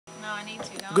I need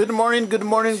to, don't Good morning, good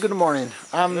morning, good morning.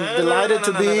 I'm delighted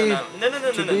to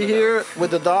be here with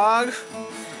the dog.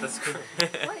 That's cool.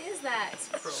 What is that?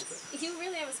 You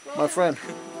really have a squirrel? My friend.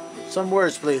 Some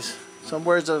words, please. Some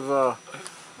words of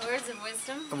Words of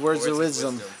wisdom? words of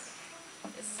wisdom. Is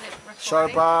it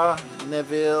recording? Sharpa,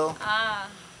 Neville.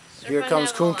 Here Sharpa,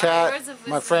 comes Neville. Cooncat. Words of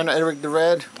My wisdom. friend Eric the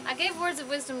Red. I gave words of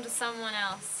wisdom to someone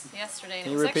else yesterday. And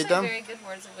Can it you was repeat actually them? very good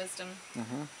words of wisdom.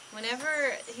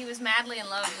 Whenever he was madly in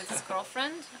love with his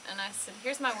girlfriend, and I said,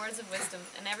 here's my words of wisdom,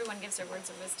 and everyone gives their words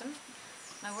of wisdom.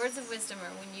 My words of wisdom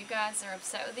are when you guys are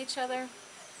upset with each other,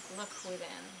 look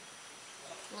within.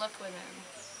 Look within.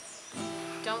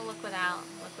 Don't look without,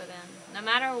 look within. No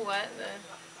matter what the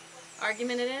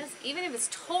argument it is, even if it's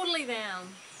totally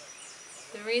them,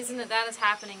 the reason that that is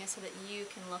happening is so that you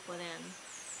can look within.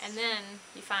 And then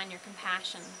you find your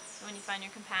compassion. And when you find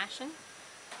your compassion,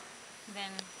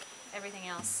 then everything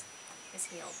else is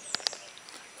healed.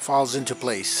 Falls into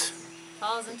place.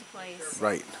 Falls into place.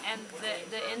 Right. And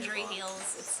the injury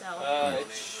heals itself.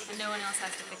 And no one else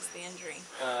has to fix the injury.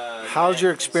 How's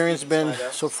your experience been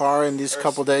so far in these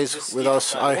couple days with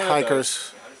us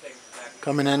hikers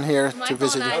coming in here to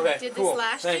visit you? Michael and I did this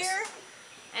last year,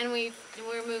 and we're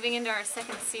moving into our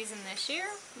second season this year.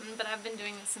 But I've been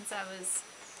doing this since I was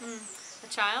a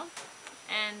child,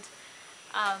 and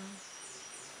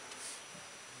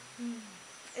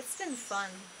it's been fun.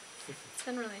 It's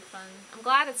been really fun. I'm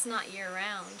glad it's not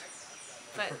year-round,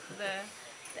 but the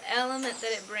element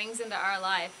that it brings into our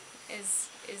life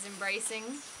is embracing.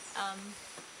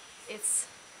 It's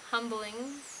humbling.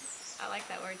 I like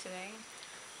that word today.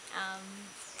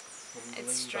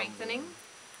 It's strengthening,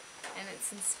 and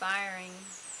it's inspiring.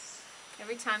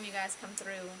 Every time you guys come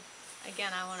through,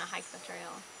 again, I want to hike the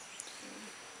trail.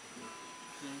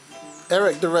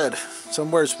 Eric the Red, some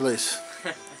words, please.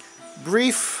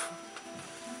 Brief,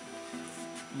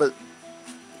 but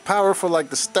powerful like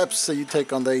the steps that you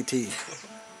take on the AT.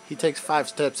 He takes 5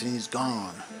 steps and he's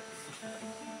gone.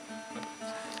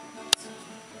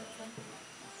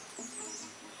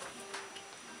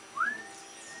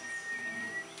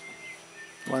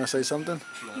 Want to say something?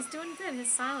 He's doing good.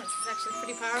 His silence is actually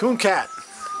pretty powerful. Cooncat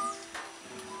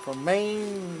from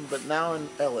Maine, but now in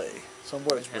LA. Some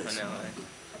words, please. In LA.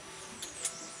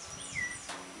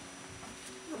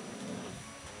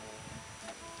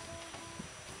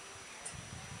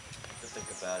 To think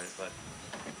about it, but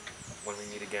when we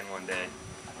meet again one day,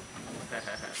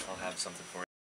 I'll have something for you.